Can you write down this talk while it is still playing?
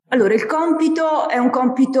Allora, il compito è un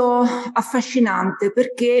compito affascinante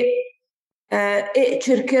perché e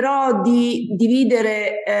cercherò di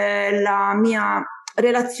dividere la mia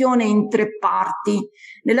relazione in tre parti.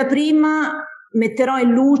 Nella prima metterò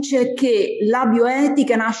in luce che la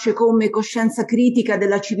bioetica nasce come coscienza critica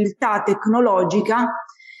della civiltà tecnologica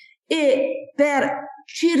e per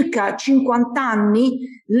circa 50 anni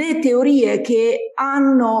le teorie che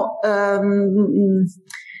hanno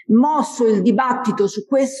mosso il dibattito su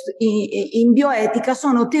questo in bioetica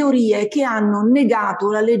sono teorie che hanno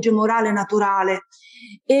negato la legge morale naturale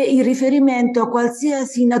e il riferimento a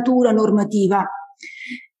qualsiasi natura normativa.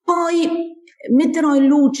 Poi metterò in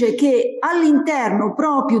luce che all'interno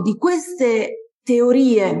proprio di queste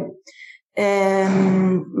teorie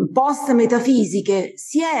post-metafisiche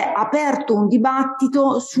si è aperto un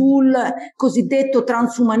dibattito sul cosiddetto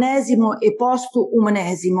transumanesimo e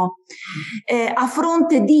post-umanesimo a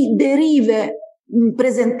fronte di derive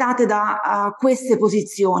presentate da queste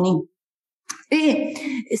posizioni e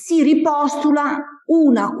si ripostula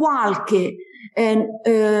una qualche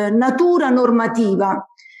natura normativa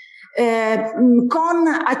con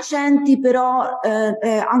accenti però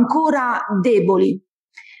ancora deboli.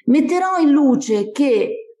 Metterò in luce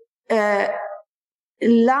che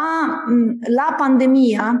la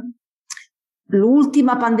pandemia,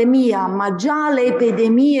 l'ultima pandemia, ma già le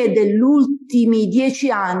epidemie degli ultimi 10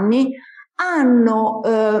 anni hanno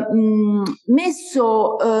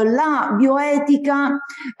messo la bioetica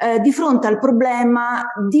di fronte al problema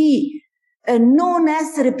di non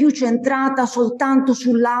essere più centrata soltanto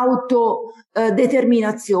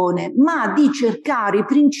sull'autodeterminazione, ma di cercare i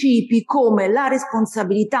principi come la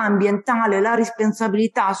responsabilità ambientale, la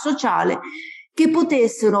responsabilità sociale, che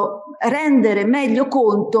potessero rendere meglio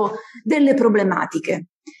conto delle problematiche.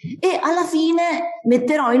 E alla fine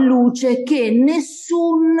metterò in luce che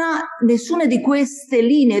nessuna di queste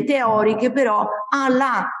linee teoriche però ha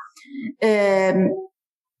la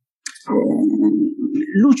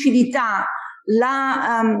lucidità,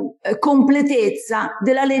 la completezza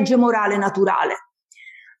della legge morale naturale.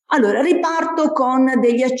 Allora, riparto con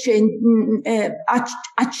degli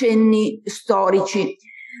accenni storici.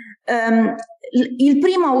 Il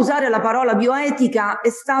primo a usare la parola bioetica è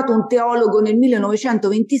stato un teologo nel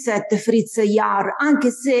 1927, Fritz Jahr, anche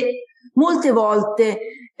se molte volte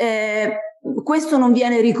questo non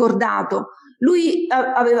viene ricordato. Lui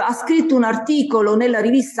ha scritto un articolo nella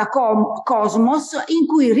rivista Cosmos in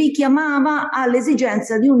cui richiamava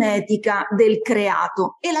all'esigenza di un'etica del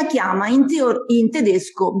creato e la chiama in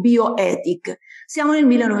tedesco Bioethik. Siamo nel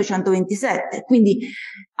 1927, quindi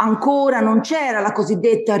ancora non c'era la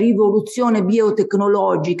cosiddetta rivoluzione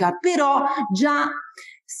biotecnologica, però già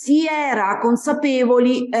si era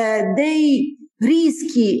consapevoli dei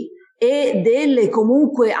rischi e delle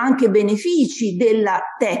comunque anche benefici della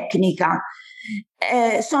tecnica.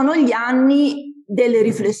 Sono gli anni delle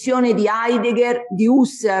riflessioni di Heidegger, di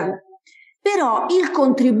Husserl, però il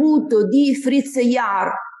contributo di Fritz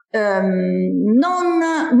Jahr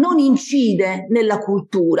non incide nella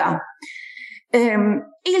cultura.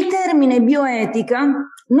 Il termine bioetica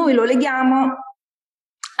noi lo leghiamo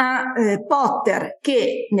a Potter,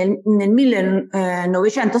 che nel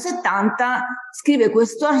 1970 scrive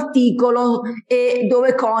questo articolo e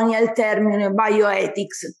dove conia il termine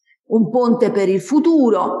bioethics, un ponte per il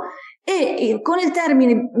futuro, e con il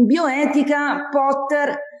termine bioetica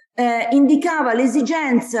Potter indicava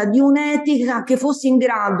l'esigenza di un'etica che fosse in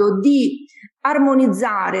grado di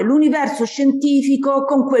armonizzare l'universo scientifico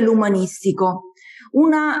con quello umanistico.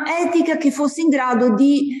 Una etica che fosse in grado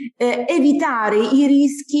di evitare i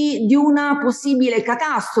rischi di una possibile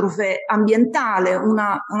catastrofe ambientale,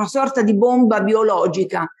 una sorta di bomba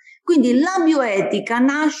biologica. Quindi la bioetica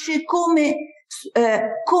nasce come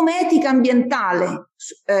etica ambientale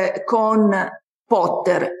con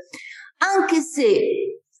Potter, anche se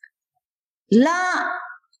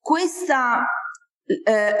questa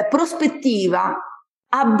prospettiva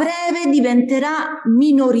a breve diventerà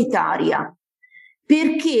minoritaria,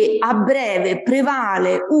 perché a breve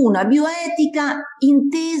prevale una bioetica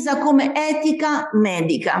intesa come etica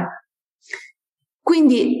medica.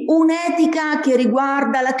 Quindi un'etica che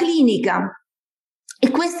riguarda la clinica. E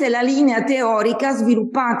questa è la linea teorica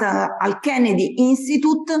sviluppata al Kennedy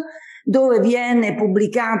Institute, dove viene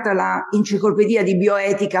pubblicata la enciclopedia di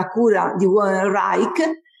bioetica a cura di Warren Reich.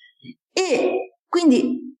 E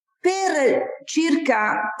quindi per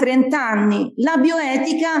circa 30 anni la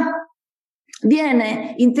bioetica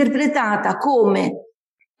viene interpretata come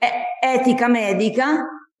etica medica,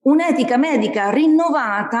 un'etica medica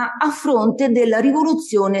rinnovata a fronte della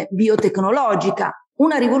rivoluzione biotecnologica,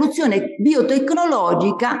 una rivoluzione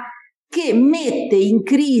biotecnologica che mette in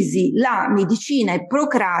crisi la medicina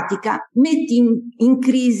ippocratica, mette in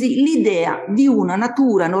crisi l'idea di una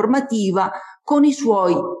natura normativa con i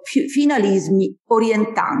suoi finalismi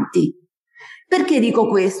orientanti. Perché dico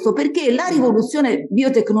questo? Perché la rivoluzione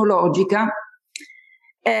biotecnologica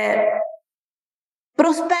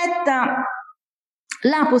prospetta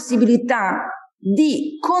la possibilità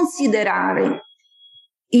di considerare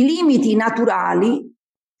i limiti naturali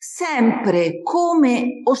sempre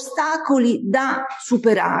come ostacoli da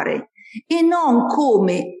superare e non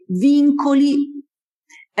come vincoli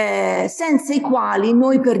senza i quali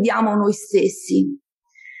noi perdiamo noi stessi.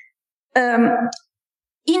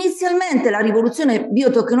 Inizialmente la rivoluzione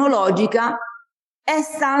biotecnologica è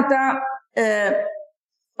stata,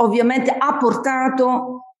 ovviamente ha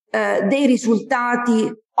portato dei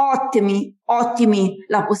risultati ottimi,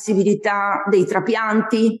 la possibilità dei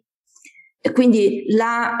trapianti, e quindi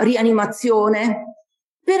la rianimazione,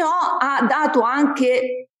 però ha dato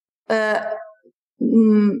anche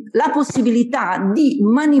la possibilità di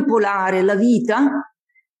manipolare la vita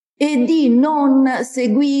e di non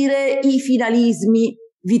seguire i finalismi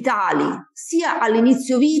vitali, sia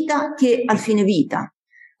all'inizio vita che al fine vita.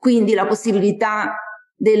 Quindi la possibilità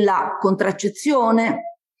della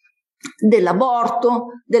contraccezione, dell'aborto,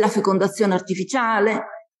 della fecondazione artificiale,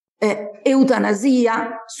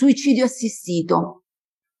 eutanasia, suicidio assistito.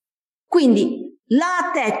 Quindi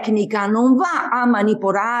la tecnica non va a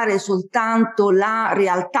manipolare soltanto la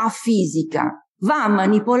realtà fisica, va a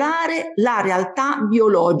manipolare la realtà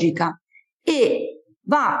biologica e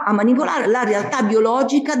va a manipolare la realtà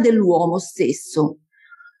biologica dell'uomo stesso.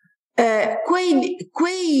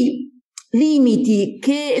 Quei limiti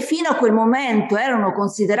che fino a quel momento erano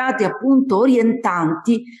considerati appunto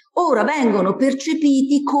orientanti, ora vengono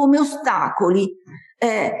percepiti come ostacoli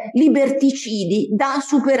liberticidi da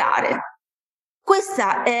superare.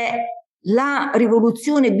 Questa è la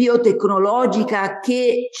rivoluzione biotecnologica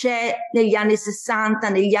che c'è negli anni 60,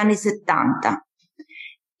 negli anni 70.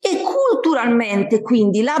 E culturalmente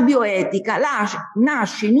quindi la bioetica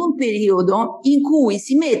nasce in un periodo in cui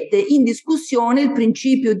si mette in discussione il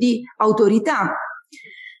principio di autorità.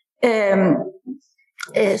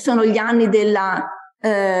 Sono gli anni della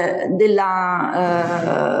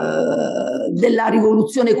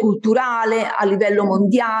rivoluzione culturale a livello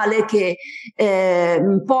mondiale che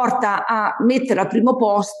porta a mettere al primo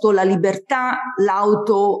posto la libertà,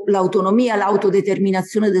 l'autonomia,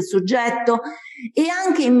 l'autodeterminazione del soggetto. E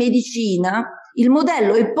anche in medicina il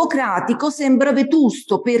modello ippocratico sembra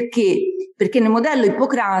vetusto. Perché nel modello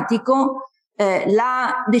ippocratico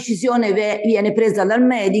la decisione viene presa dal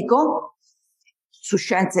medico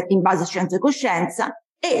in base a scienza e coscienza,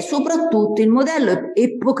 e soprattutto il modello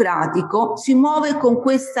ippocratico si muove con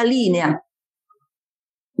questa linea: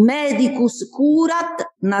 medicus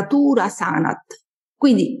curat, natura sanat.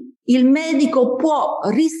 Quindi il medico può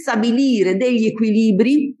ristabilire degli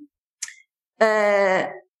equilibri,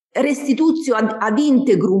 restitutio ad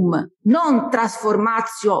integrum, non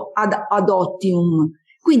trasformatio ad ottimum.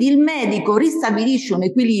 Quindi il medico ristabilisce un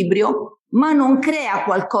equilibrio, ma non crea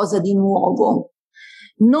qualcosa di nuovo,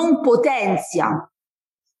 non potenzia.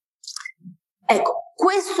 Ecco,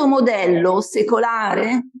 questo modello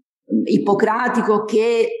secolare ippocratico,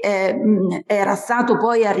 che era stato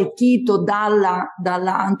poi arricchito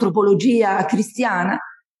dall'antropologia cristiana,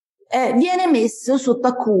 viene messo sotto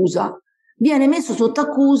accusa. Viene messo sotto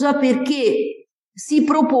accusa perché si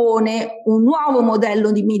propone un nuovo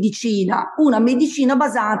modello di medicina, una medicina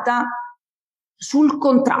basata sul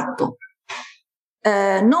contratto,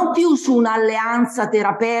 non più su un'alleanza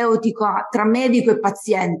terapeutica tra medico e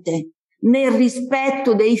paziente, nel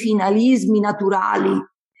rispetto dei finalismi naturali,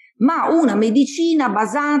 ma una medicina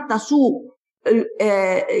basata su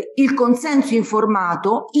il consenso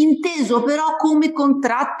informato, inteso però come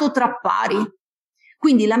contratto tra pari.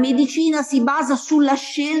 Quindi la medicina si basa sulla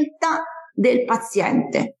scelta del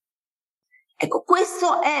paziente. Ecco,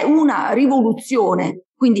 questo è una rivoluzione.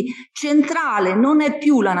 Quindi centrale non è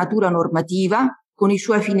più la natura normativa, con i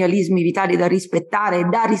suoi finalismi vitali da rispettare e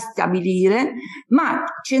da ristabilire, ma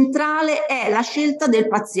centrale è la scelta del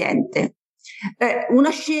paziente. Una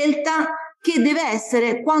scelta che deve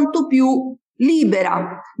essere quanto più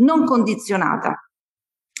libera, non condizionata.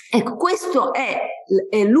 Ecco, questo è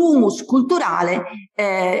l'humus culturale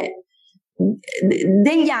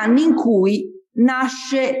degli anni in cui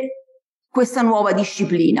nasce questa nuova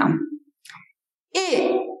disciplina.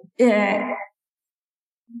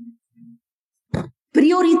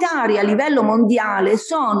 Prioritaria a livello mondiale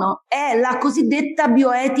è la cosiddetta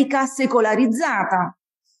bioetica secolarizzata,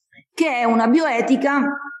 che è una bioetica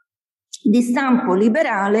di stampo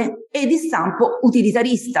liberale e di stampo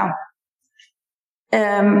utilitarista.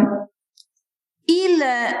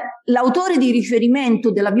 L'autore di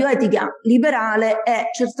riferimento della bioetica liberale è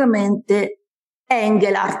certamente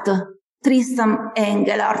Engelhardt, Tristan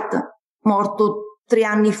Engelhardt, morto 3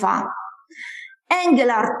 anni fa.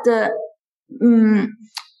 Engelhardt,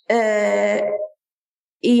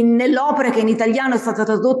 nell'opera che in italiano è stata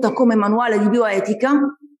tradotta come Manuale di bioetica,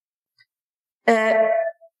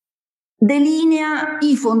 delinea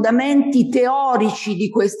i fondamenti teorici di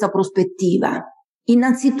questa prospettiva.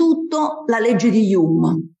 Innanzitutto la legge di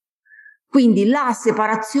Hume, quindi la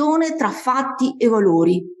separazione tra fatti e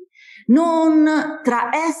valori, non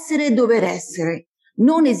tra essere e dover essere.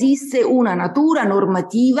 Non esiste una natura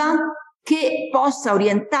normativa che possa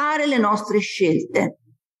orientare le nostre scelte.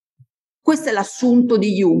 Questo è l'assunto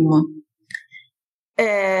di Hume.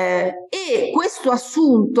 E questo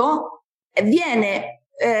assunto viene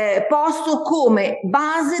posto come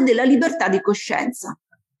base della libertà di coscienza.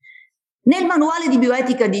 Nel manuale di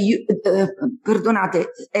bioetica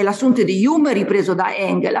è l'assunto di Hume ripreso da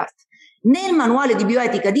Engelhardt. Nel manuale di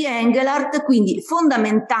bioetica di Engelhardt, quindi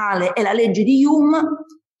fondamentale è la legge di Hume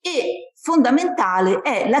e fondamentale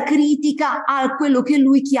è la critica a quello che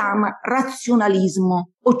lui chiama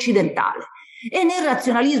razionalismo occidentale. E nel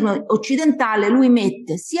razionalismo occidentale lui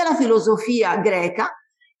mette sia la filosofia greca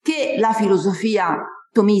che la filosofia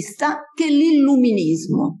tomista che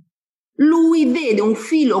l'illuminismo. Lui vede un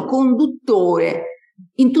filo conduttore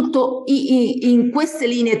in queste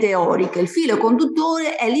linee teoriche. Il filo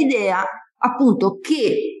conduttore è l'idea appunto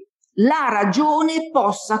che la ragione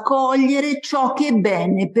possa cogliere ciò che è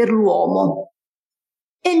bene per l'uomo.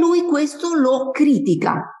 E lui questo lo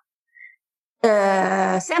critica.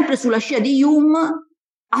 Sempre sulla scia di Hume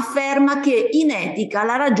afferma che in etica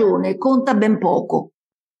la ragione conta ben poco.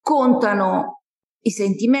 Contano i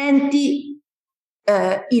sentimenti,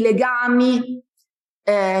 i legami,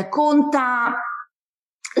 conta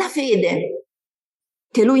la fede,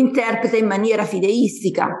 che lui interpreta in maniera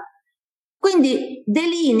fideistica. Quindi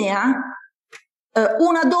delinea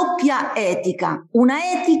una doppia etica, una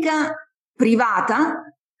etica privata,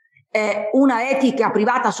 una etica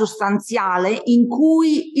privata sostanziale in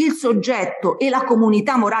cui il soggetto e la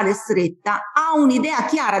comunità morale stretta ha un'idea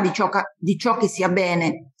chiara di ciò che sia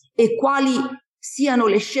bene e quali siano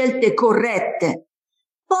le scelte corrette.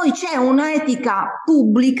 Poi c'è un'etica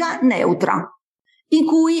pubblica neutra, in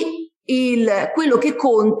cui quello che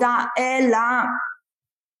conta è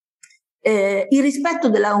il rispetto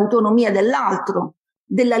dell'autonomia dell'altro,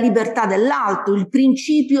 della libertà dell'altro, il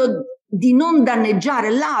principio di non danneggiare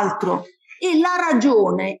l'altro, e la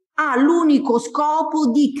ragione ha l'unico scopo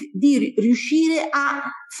di riuscire a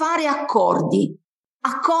fare accordi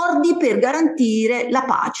per garantire la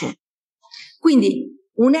pace. Quindi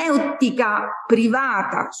un'etica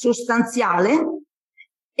privata sostanziale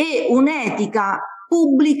e un'etica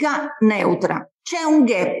pubblica neutra. C'è un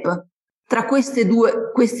gap tra queste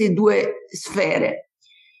due sfere.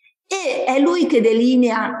 E è lui che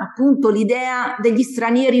delinea appunto l'idea degli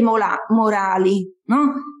stranieri morali,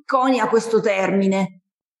 no? Conia questo termine.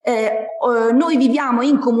 Noi viviamo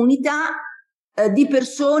in comunità di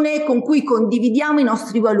persone con cui condividiamo i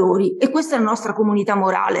nostri valori e questa è la nostra comunità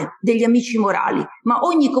morale, degli amici morali, ma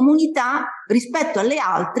ogni comunità rispetto alle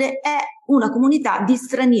altre è una comunità di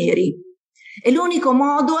stranieri e l'unico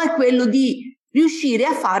modo è quello di riuscire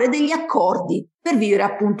a fare degli accordi per vivere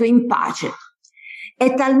appunto in pace.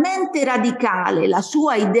 È talmente radicale la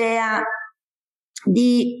sua idea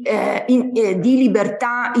di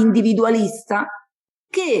libertà individualista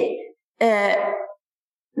che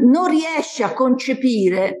non riesce a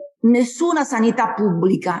concepire nessuna sanità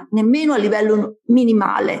pubblica, nemmeno a livello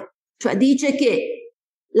minimale. Cioè dice che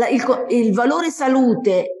il valore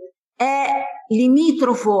salute è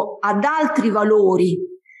limitrofo ad altri valori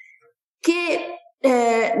che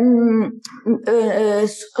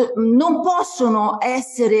non possono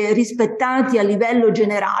essere rispettati a livello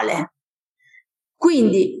generale.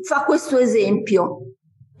 Quindi fa questo esempio: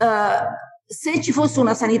 se ci fosse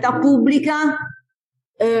una sanità pubblica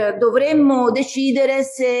dovremmo decidere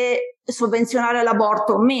se sovvenzionare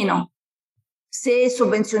l'aborto o meno. Se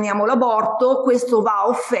sovvenzioniamo l'aborto, questo va a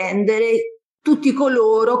offendere tutti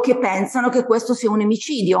coloro che pensano che questo sia un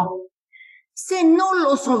omicidio. Se non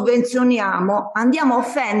lo sovvenzioniamo, andiamo a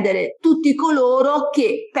offendere tutti coloro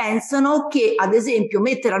che pensano che, ad esempio,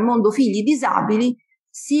 mettere al mondo figli disabili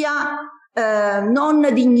sia non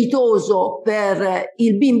dignitoso per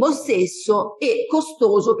il bimbo stesso e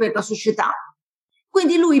costoso per la società.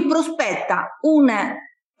 Quindi lui prospetta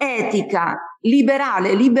un'etica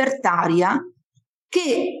liberale, libertaria,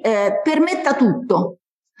 che permetta tutto,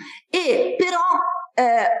 e però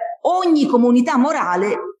ogni comunità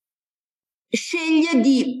morale sceglie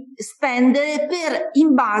di spendere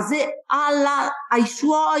in base ai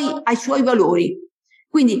suoi valori.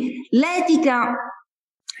 Quindi l'etica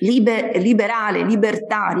liberale,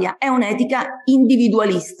 libertaria, è un'etica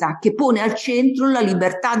individualista che pone al centro la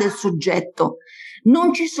libertà del soggetto.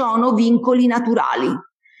 Non ci sono vincoli naturali.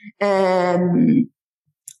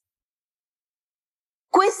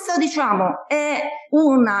 Questa, diciamo, è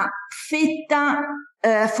una fetta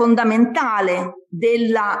fondamentale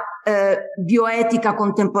della bioetica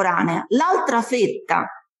contemporanea. L'altra fetta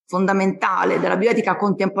fondamentale della bioetica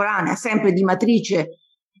contemporanea, sempre di matrice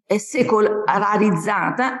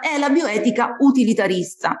secolarizzata, è la bioetica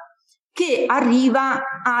utilitarista, che arriva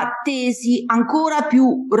a tesi ancora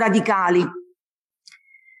più radicali.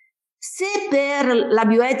 Se per la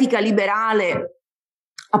bioetica liberale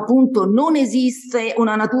appunto non esiste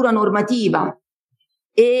una natura normativa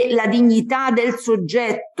e la dignità del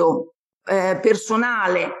soggetto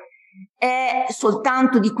personale è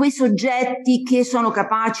soltanto di quei soggetti che sono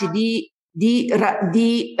capaci di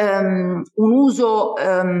un uso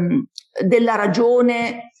della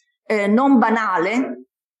ragione non banale,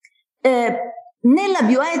 nella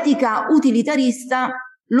bioetica utilitarista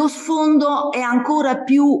lo sfondo è ancora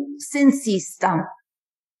più sensista.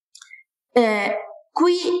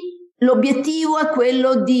 Qui l'obiettivo è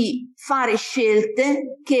quello di fare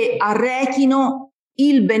scelte che arrechino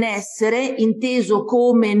il benessere, inteso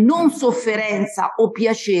come non sofferenza o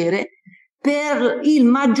piacere, per il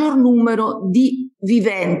maggior numero di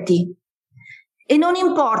viventi. E non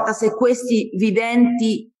importa se questi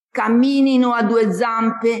viventi camminino a 2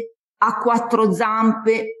 zampe, a 4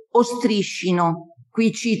 zampe o striscino.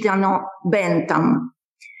 Qui citano Bentham.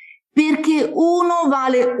 Perché uno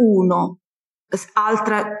vale uno.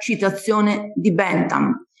 Altra citazione di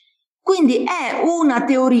Bentham. Quindi è una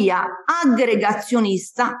teoria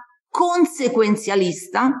aggregazionista,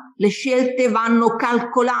 conseguenzialista, le scelte vanno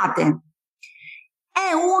calcolate.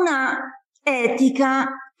 È una etica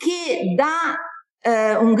che dà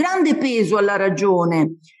un grande peso alla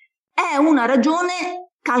ragione, è una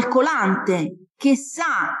ragione calcolante che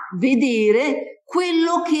sa vedere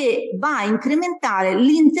quello che va a incrementare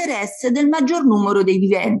l'interesse del maggior numero dei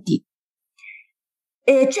viventi.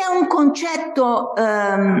 E c'è un concetto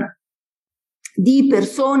di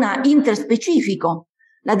persona interspecifico.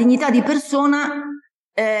 La dignità di persona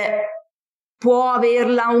può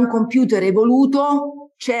averla un computer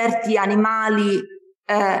evoluto, certi animali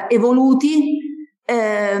evoluti.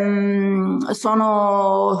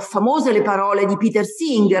 Sono famose le parole di Peter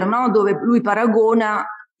Singer, no? Dove lui paragona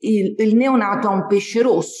il neonato a un pesce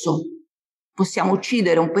rosso. Possiamo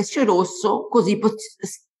uccidere un pesce rosso, così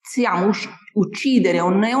possiamo uccidere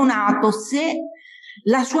un neonato se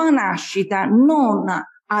la sua nascita non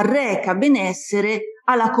arreca benessere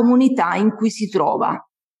alla comunità in cui si trova.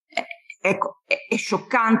 Ecco, è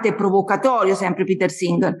scioccante e provocatorio sempre Peter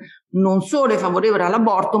Singer, non solo è favorevole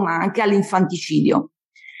all'aborto ma anche all'infanticidio.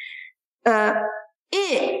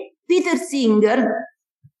 E Peter Singer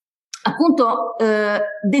appunto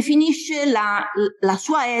definisce la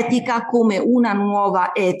sua etica come una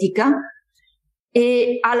nuova etica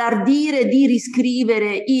e ha l'ardire di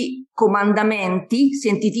riscrivere i comandamenti,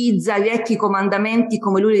 sintetizza i vecchi comandamenti,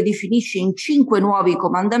 come lui li definisce, in 5 nuovi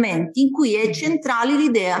comandamenti, in cui è centrale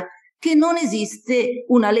l'idea che non esiste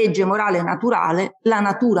una legge morale naturale, la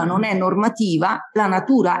natura non è normativa, la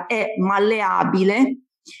natura è malleabile,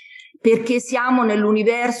 perché siamo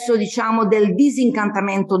nell'universo, diciamo, del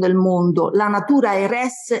disincantamento del mondo. La natura è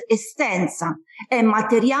res extensa, è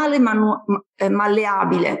materiale ma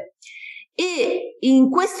malleabile. E in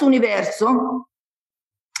questo universo,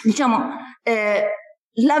 diciamo,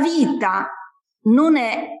 la vita non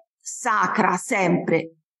è sacra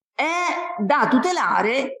sempre, è da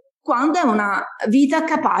tutelare quando è una vita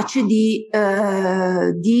capace di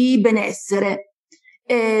benessere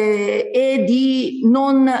e di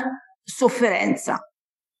non sofferenza.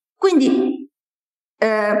 Quindi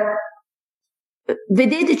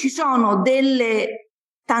vedete, ci sono delle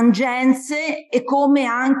tangenze e come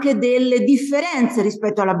anche delle differenze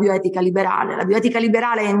rispetto alla bioetica liberale. La bioetica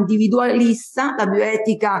liberale è individualista, la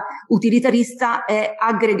bioetica utilitarista è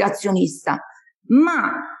aggregazionista,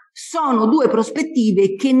 ma sono 2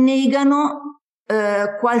 prospettive che negano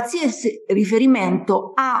qualsiasi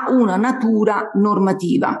riferimento a una natura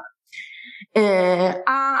normativa.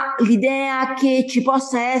 Ha l'idea che ci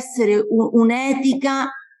possa essere un'etica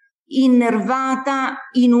innervata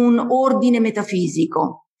in un ordine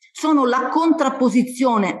metafisico. Sono la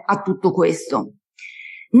contrapposizione a tutto questo.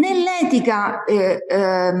 Nell'etica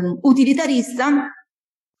utilitarista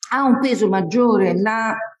ha un peso maggiore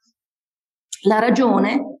la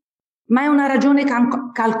ragione, ma è una ragione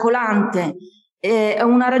calcolante, è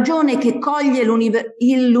una ragione che coglie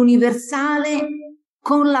l'universale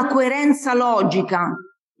con la coerenza logica.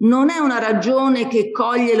 Non è una ragione che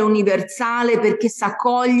coglie l'universale perché sa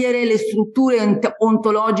cogliere le strutture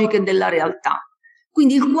ontologiche della realtà.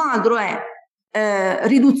 Quindi il quadro è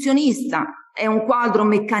riduzionista, è un quadro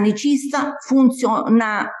meccanicista,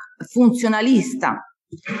 funzionalista.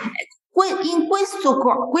 In questo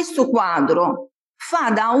quadro fa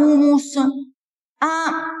da humus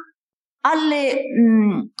alle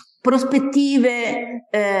prospettive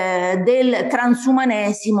del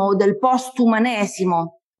transumanesimo, del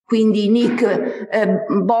postumanesimo, quindi Nick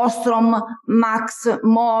Bostrom, Max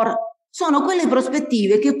More, sono quelle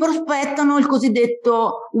prospettive che prospettano il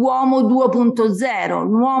cosiddetto uomo 2.0.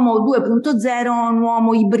 L'uomo 2.0 è un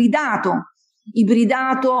uomo ibridato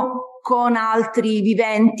con altri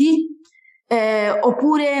viventi,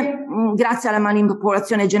 oppure grazie alla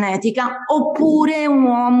manipolazione genetica, oppure un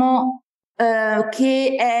uomo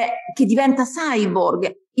che diventa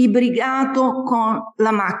cyborg, ibridato con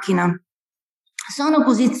la macchina. Sono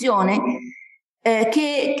posizioni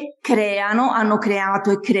che hanno creato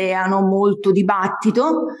e creano molto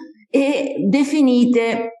dibattito, e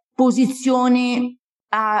definite posizioni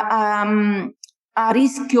a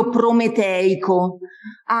rischio prometeico.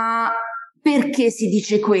 Perché si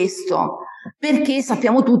dice questo? Perché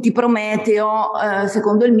sappiamo tutti, Prometeo,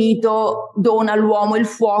 secondo il mito, dona all'uomo il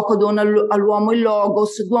fuoco, dona all'uomo il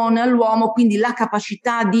logos, dona all'uomo quindi la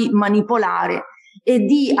capacità di manipolare e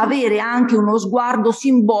di avere anche uno sguardo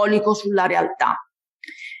simbolico sulla realtà.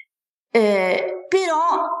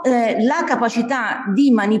 Però la capacità di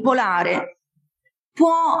manipolare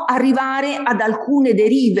può arrivare ad alcune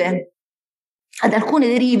derive,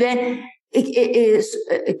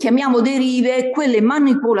 chiamiamo derive quelle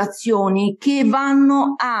manipolazioni che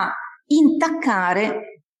vanno a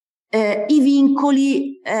intaccare i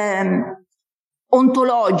vincoli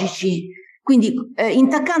ontologici. Quindi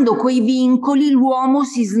intaccando quei vincoli l'uomo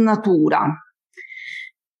si snatura.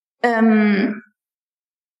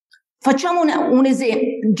 Facciamo un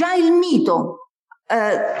esempio. Già il mito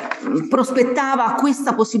prospettava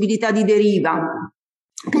questa possibilità di deriva.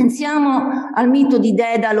 Pensiamo al mito di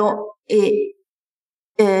Dedalo e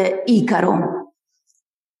Icaro.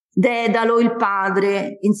 Dedalo, il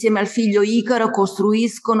padre, insieme al figlio Icaro,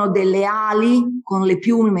 costruiscono delle ali con le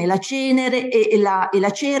piume e la cenere e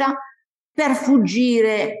la cera per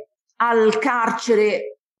fuggire al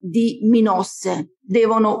carcere di Minosse.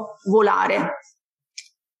 Devono volare.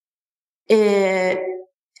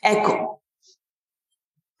 Ecco,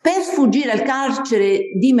 per sfuggire al carcere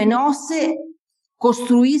di Minosse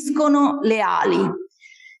costruiscono le ali.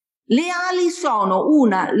 Le ali sono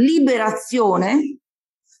una liberazione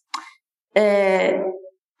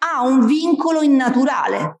a un vincolo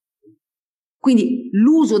innaturale. Quindi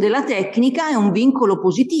l'uso della tecnica è un vincolo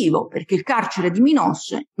positivo, perché il carcere di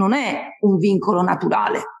Minosse non è un vincolo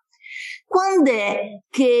naturale. Quando è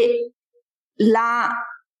che la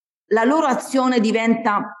loro azione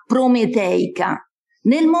diventa prometeica?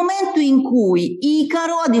 Nel momento in cui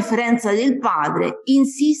Icaro, a differenza del padre,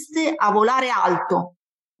 insiste a volare alto,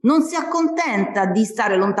 non si accontenta di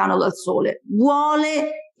stare lontano dal sole,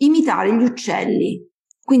 vuole imitare gli uccelli,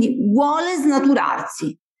 quindi vuole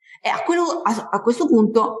snaturarsi, e a questo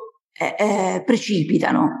punto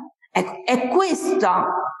precipitano. Ecco, è questa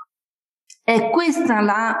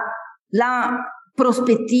la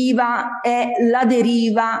prospettiva, è la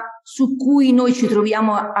deriva su cui noi ci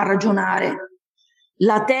troviamo a ragionare.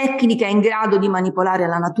 La tecnica è in grado di manipolare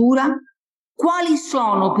la natura. Quali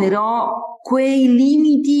sono però quei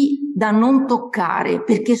limiti da non toccare?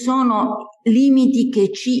 Perché sono limiti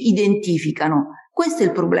che ci identificano. Questo è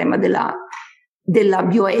il problema della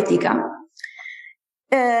bioetica.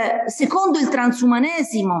 Secondo il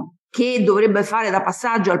transumanesimo, che dovrebbe fare da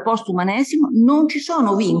passaggio al postumanesimo, non ci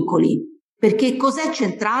sono vincoli, perché cos'è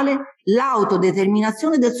centrale?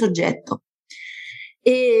 L'autodeterminazione del soggetto.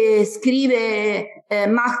 E scrive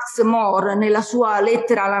Max More nella sua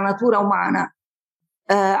lettera alla natura umana,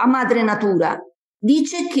 a madre natura,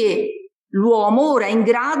 dice che l'uomo ora è in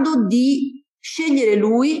grado di scegliere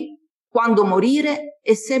lui quando morire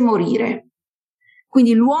e se morire.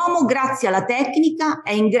 Quindi l'uomo, grazie alla tecnica,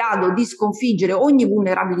 è in grado di sconfiggere ogni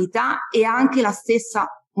vulnerabilità e anche la stessa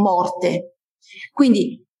morte.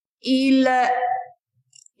 Quindi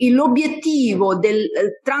l'obiettivo del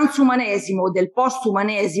transumanesimo, del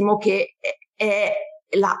postumanesimo, che è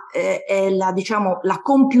la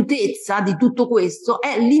compiutezza di tutto questo,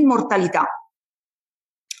 è l'immortalità.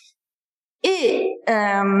 E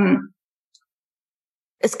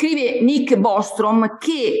scrive Nick Bostrom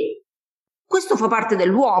che questo fa parte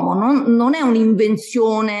dell'uomo, non è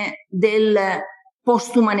un'invenzione del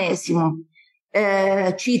postumanesimo.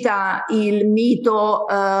 Cita il mito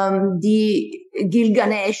di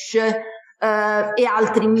Gilgamesh e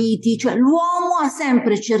altri miti, cioè l'uomo ha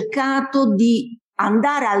sempre cercato di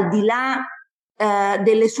andare al di là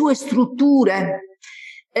delle sue strutture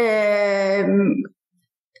e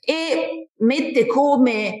mette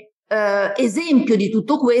come esempio di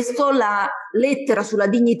tutto questo la lettera sulla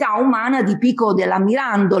dignità umana di Pico della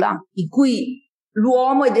Mirandola, in cui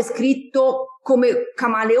l'uomo è descritto come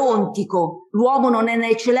camaleontico, l'uomo non è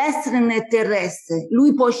né celeste né terrestre,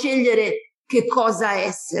 lui può scegliere che cosa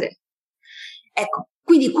essere. Ecco,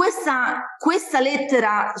 quindi questa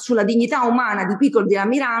lettera sulla dignità umana di Pico della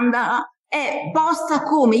Mirandola è posta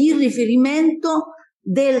come il riferimento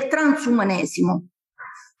del transumanesimo.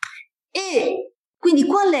 E quindi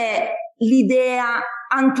qual è l'idea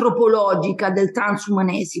antropologica del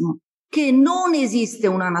transumanesimo? Che non esiste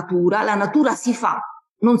una natura, la natura si fa,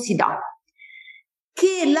 non si dà.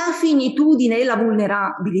 Che la finitudine e la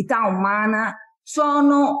vulnerabilità umana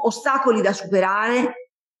sono ostacoli da superare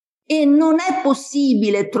e non è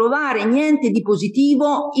possibile trovare niente di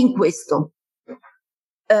positivo in questo.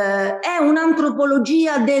 È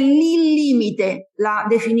un'antropologia dell'illimite, la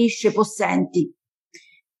definisce Possenti.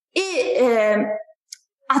 E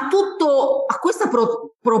a questa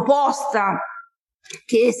proposta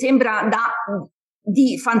che sembra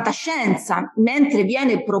di fantascienza, mentre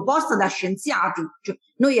viene proposta da scienziati, cioè,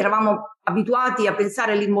 noi eravamo abituati a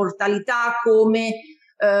pensare all'immortalità come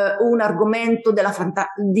un argomento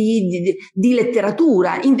di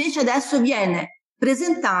letteratura, invece adesso viene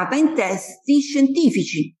presentata in testi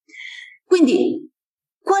scientifici. Quindi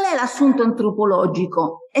qual è l'assunto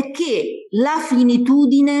antropologico? È che la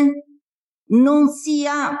finitudine non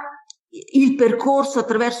sia il percorso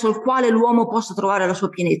attraverso il quale l'uomo possa trovare la sua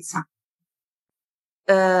pienezza.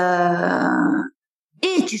 E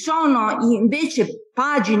ci sono invece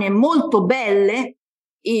pagine molto belle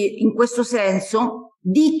in questo senso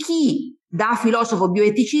di chi da filosofo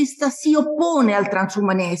bioeticista si oppone al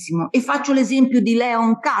transumanesimo, e faccio l'esempio di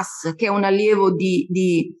Leon Kass, che è un allievo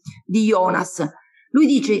di Jonas. Lui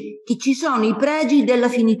dice che ci sono i pregi della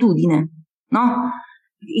finitudine, no?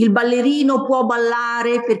 Il ballerino può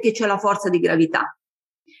ballare perché c'è la forza di gravità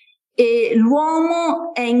e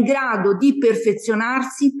l'uomo è in grado di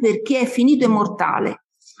perfezionarsi perché è finito e mortale.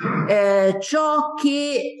 Ciò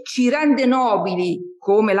che ci rende nobili,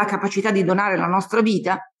 come la capacità di donare la nostra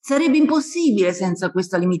vita, sarebbe impossibile senza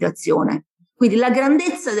questa limitazione. Quindi la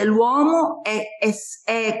grandezza dell'uomo è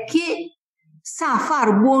che sa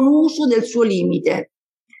far buon uso del suo limite.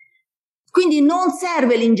 Quindi non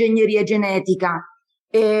serve l'ingegneria genetica,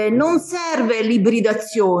 non serve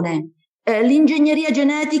l'ibridazione. L'ingegneria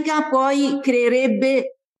genetica poi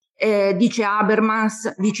creerebbe, dice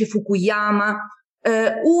Habermas, dice Fukuyama,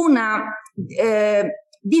 una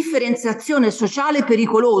differenziazione sociale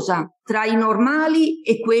pericolosa tra i normali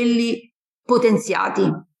e quelli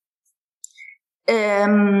potenziati.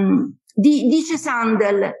 Dice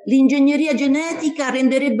Sandel, l'ingegneria genetica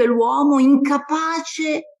renderebbe l'uomo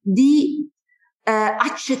incapace di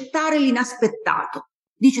accettare l'inaspettato.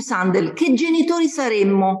 Dice Sandel, che genitori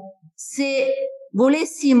saremmo se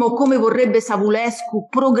volessimo, come vorrebbe Savulescu,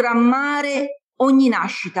 programmare ogni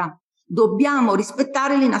nascita? Dobbiamo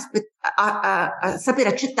rispettare saper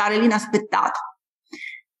accettare l'inaspettato.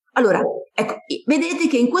 Allora, ecco, vedete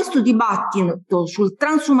che in questo dibattito sul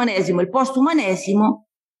transumanesimo e il postumanesimo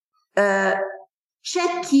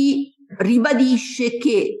c'è chi ribadisce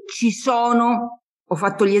che ci sono, ho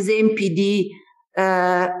fatto gli esempi di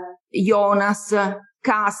Jonas,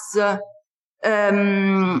 Kass,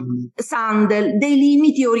 Sandel, dei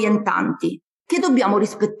limiti orientanti che dobbiamo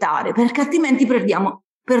rispettare, perché altrimenti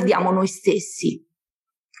perdiamo noi stessi.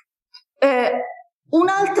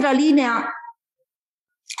 Un'altra linea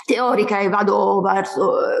teorica, e vado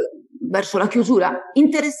verso la chiusura,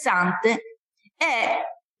 interessante, è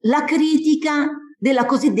la critica della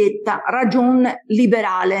cosiddetta ragion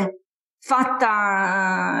liberale.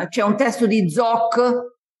 C'è un testo di Zoc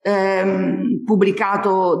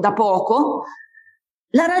pubblicato da poco,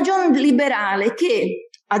 la ragion liberale che,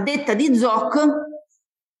 a detta di Zoc,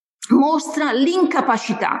 mostra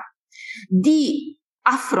l'incapacità di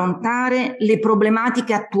affrontare le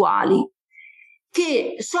problematiche attuali,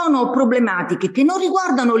 che sono problematiche che non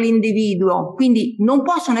riguardano l'individuo, quindi non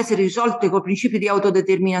possono essere risolte col principio di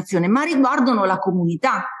autodeterminazione, ma riguardano la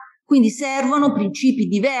comunità, quindi servono principi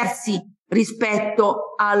diversi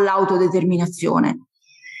rispetto all'autodeterminazione.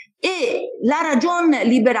 E la ragione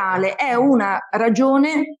liberale è una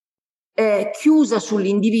ragione chiusa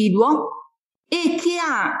sull'individuo e che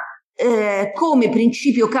ha come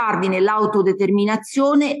principio cardine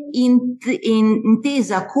l'autodeterminazione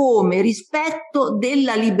intesa come rispetto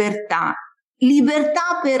della libertà.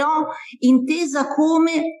 Libertà però intesa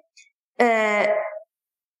come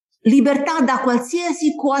libertà da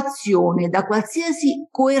qualsiasi coazione, da qualsiasi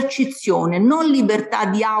coercizione, non libertà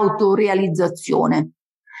di autorealizzazione.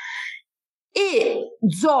 E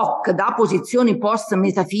Zoc, da posizioni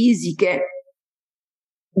post-metafisiche,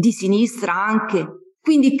 di sinistra anche,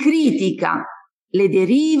 quindi critica le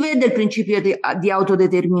derive del principio di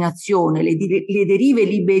autodeterminazione, le derive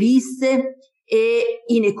liberiste e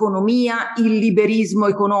in economia il liberismo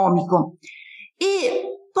economico, e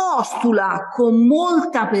postula con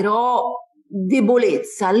molta però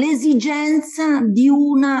debolezza l'esigenza di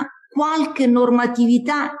una qualche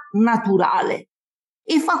normatività naturale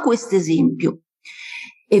e fa questo esempio.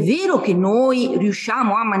 È vero che noi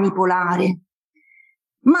riusciamo a manipolare,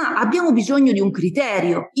 ma abbiamo bisogno di un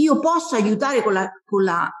criterio. Io posso aiutare con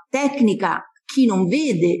la tecnica chi non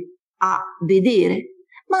vede a vedere,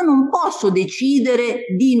 ma non posso decidere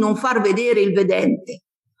di non far vedere il vedente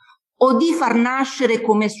o di far nascere,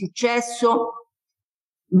 come è successo,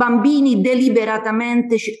 bambini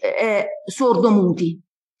deliberatamente sordomuti,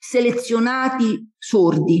 selezionati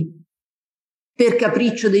sordi per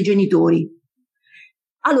capriccio dei genitori.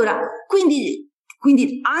 Allora, quindi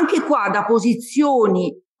anche qua da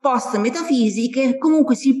posizioni post-metafisiche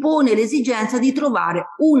comunque si pone l'esigenza di trovare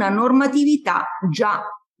una normatività già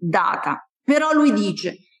data. Però lui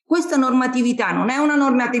dice, questa normatività non è una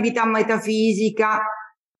normatività metafisica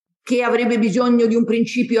che avrebbe bisogno di un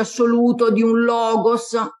principio assoluto, di un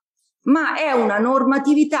logos, ma è una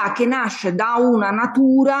normatività che nasce da una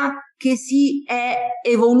natura che si è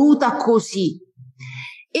evoluta così.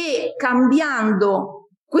 E cambiando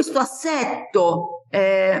questo assetto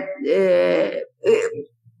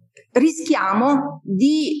rischiamo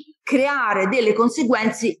di creare delle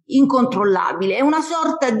conseguenze incontrollabili. È una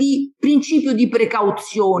sorta di principio di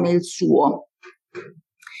precauzione il suo.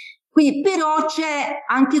 Quindi però c'è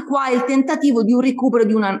anche qua il tentativo di un recupero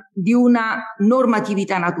di una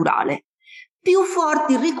normatività naturale. Più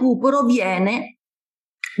forte il recupero viene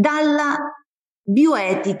dalla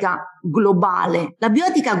bioetica globale. La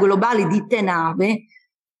bioetica globale di Tenave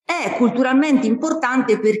è culturalmente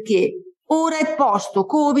importante perché ora è posto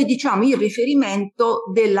come, diciamo, il riferimento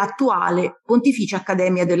dell'attuale Pontificia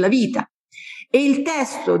Accademia della Vita. E il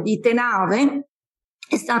testo di Tenave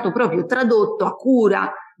è stato proprio tradotto a cura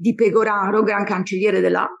di Pegoraro, gran cancelliere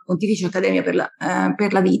della Pontificia Accademia per la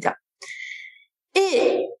Vita.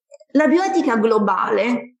 E la bioetica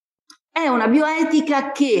globale è una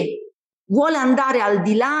bioetica che vuole andare al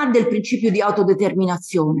di là del principio di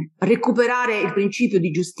autodeterminazione, recuperare il principio di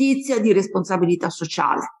giustizia, di responsabilità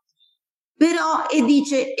sociale. Però, e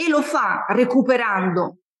lo fa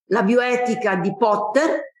recuperando la bioetica di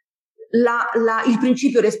Potter, il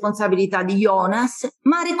principio responsabilità di Jonas,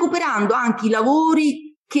 ma recuperando anche i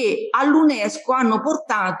lavori che all'UNESCO hanno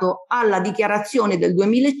portato alla dichiarazione del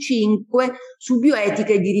 2005 su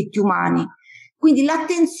bioetica e diritti umani. Quindi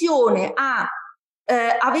l'attenzione a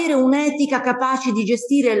avere un'etica capace di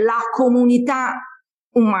gestire la comunità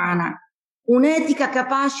umana, un'etica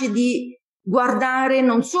capace di guardare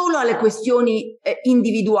non solo alle questioni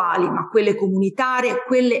individuali, ma quelle comunitarie,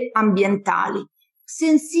 quelle ambientali,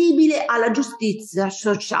 sensibile alla giustizia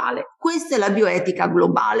sociale. Questa è la bioetica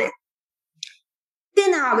globale.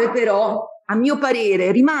 Tenave però, a mio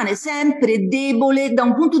parere, rimane sempre debole da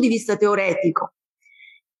un punto di vista teoretico,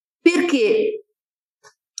 perché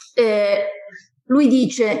lui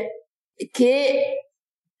dice che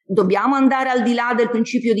dobbiamo andare al di là del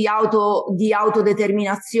principio di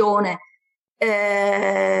autodeterminazione,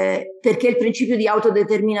 perché il principio di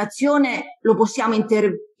autodeterminazione lo possiamo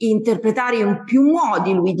interpretare in più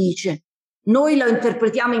modi, lui dice. Noi lo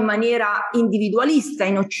interpretiamo in maniera individualista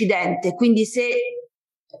in Occidente, quindi se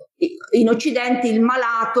in Occidente il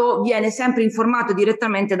malato viene sempre informato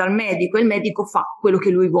direttamente dal medico e il medico fa quello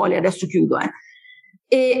che lui vuole. Adesso chiudo.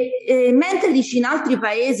 Mentre dici in altri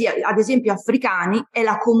paesi, ad esempio africani, è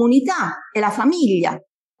la comunità, è la famiglia,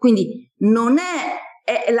 quindi non è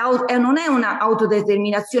una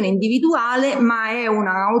autodeterminazione individuale, ma è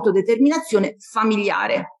una autodeterminazione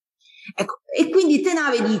familiare. Ecco, e quindi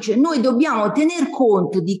Tenave dice noi dobbiamo tener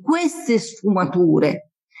conto di queste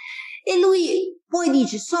sfumature, e lui poi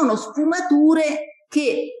dice sono sfumature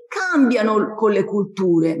che cambiano con le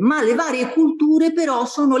culture, ma le varie culture però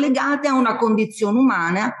sono legate a una condizione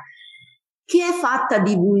umana che è fatta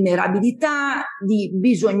di vulnerabilità, di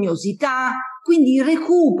bisognosità, quindi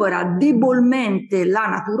recupera debolmente la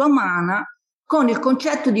natura umana con il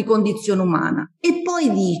concetto di condizione umana. E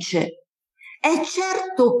poi dice È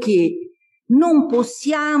certo che non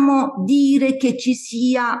possiamo dire che ci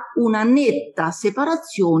sia una netta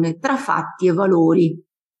separazione tra fatti e valori.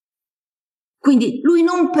 Quindi lui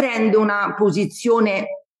non prende una posizione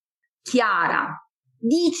chiara,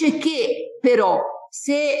 dice che però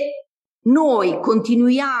se noi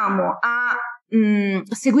continuiamo a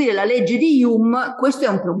seguire la legge di Hume, questo è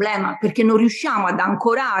un problema, perché non riusciamo ad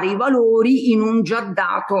ancorare i valori in un già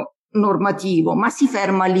dato normativo, ma si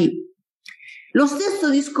ferma lì. Lo stesso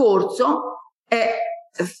discorso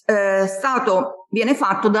viene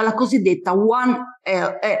fatto dalla cosiddetta One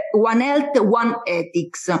Health, One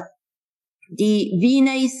Ethics di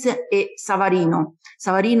Vineis e Savarino.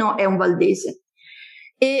 Savarino è un valdese.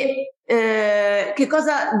 E che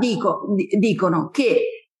cosa dicono? Che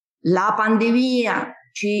la pandemia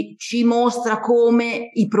ci mostra come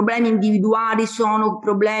i problemi individuali sono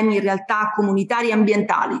problemi in realtà comunitari e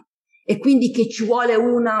ambientali, e quindi che ci vuole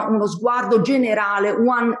uno sguardo generale,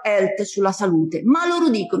 One Health, sulla salute. Ma loro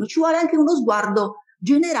dicono ci vuole anche uno sguardo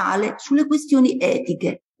generale sulle questioni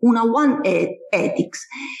etiche, una One Ethics.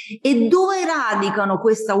 E dove radicano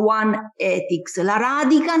questa One Ethics? La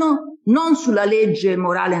radicano non sulla legge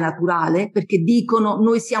morale naturale, perché dicono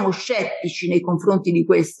noi siamo scettici nei confronti di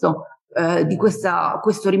questo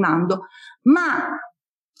rimando, ma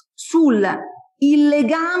sul il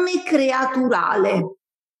legame creaturale.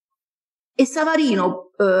 E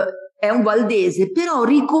Savarino è un valdese, però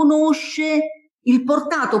riconosce il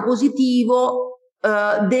portato positivo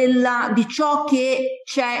di ciò che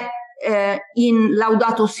c'è in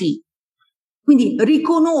Laudato Si. Quindi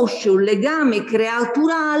riconosce un legame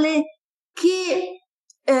creaturale che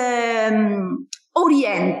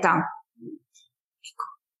orienta,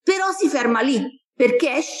 però si ferma lì,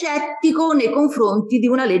 perché è scettico nei confronti di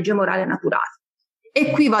una legge morale naturale.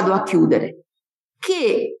 E qui vado a chiudere,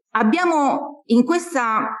 che abbiamo in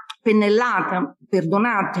questa pennellata,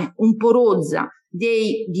 perdonate, un po' rozza,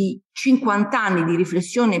 di 50 anni di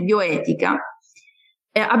riflessione bioetica,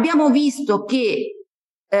 abbiamo visto che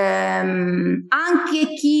anche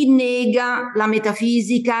chi nega la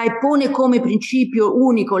metafisica e pone come principio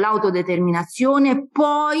unico l'autodeterminazione,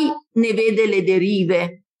 poi ne vede le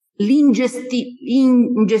derive,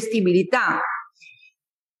 l'ingestibilità.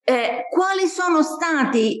 Quali sono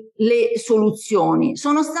state le soluzioni?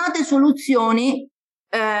 Sono state soluzioni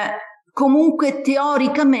comunque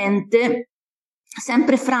teoricamente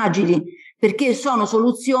sempre fragili, perché sono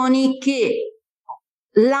soluzioni che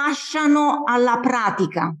lasciano alla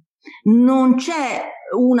pratica, non c'è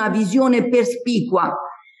una visione perspicua,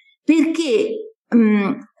 perché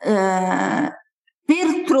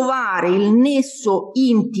per trovare il nesso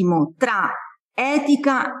intimo tra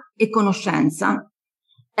etica e conoscenza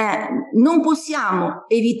non possiamo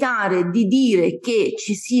evitare di dire che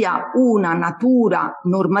ci sia una natura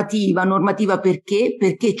normativa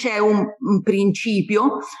perché c'è un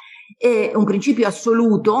principio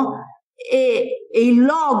assoluto, e il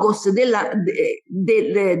logos della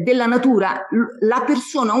natura, la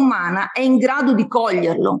persona umana è in grado di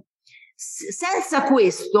coglierlo. Senza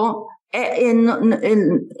questo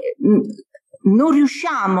non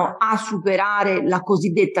riusciamo a superare la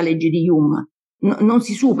cosiddetta legge di Hume, non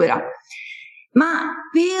si supera. Ma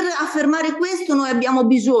per affermare questo noi abbiamo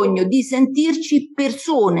bisogno di sentirci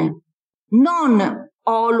persone, non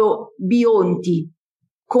olobionti,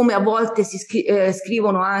 come a volte si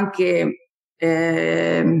scrivono anche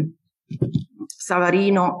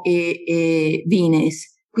Savarino e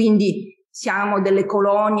Vineis. Quindi siamo delle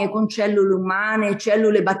colonie con cellule umane e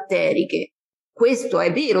cellule batteriche. Questo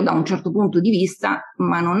è vero da un certo punto di vista,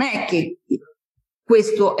 ma non è che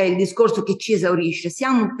questo è il discorso che ci esaurisce.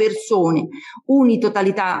 Siamo persone,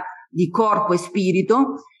 unitotalità di corpo e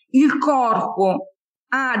spirito. Il corpo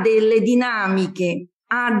ha delle dinamiche,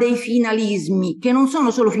 ha dei finalismi che non sono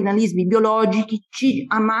solo finalismi biologici,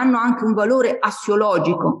 ma hanno anche un valore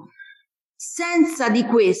assiologico. Senza di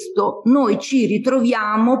questo noi ci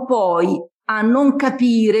ritroviamo poi a non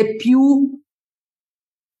capire più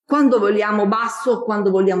quando vogliamo basso o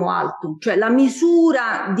quando vogliamo alto. Cioè la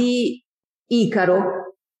misura di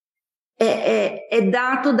Icaro è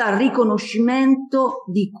dato dal riconoscimento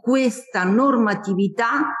di questa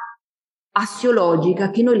normatività assiologica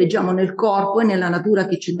che noi leggiamo nel corpo e nella natura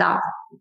che ci dà.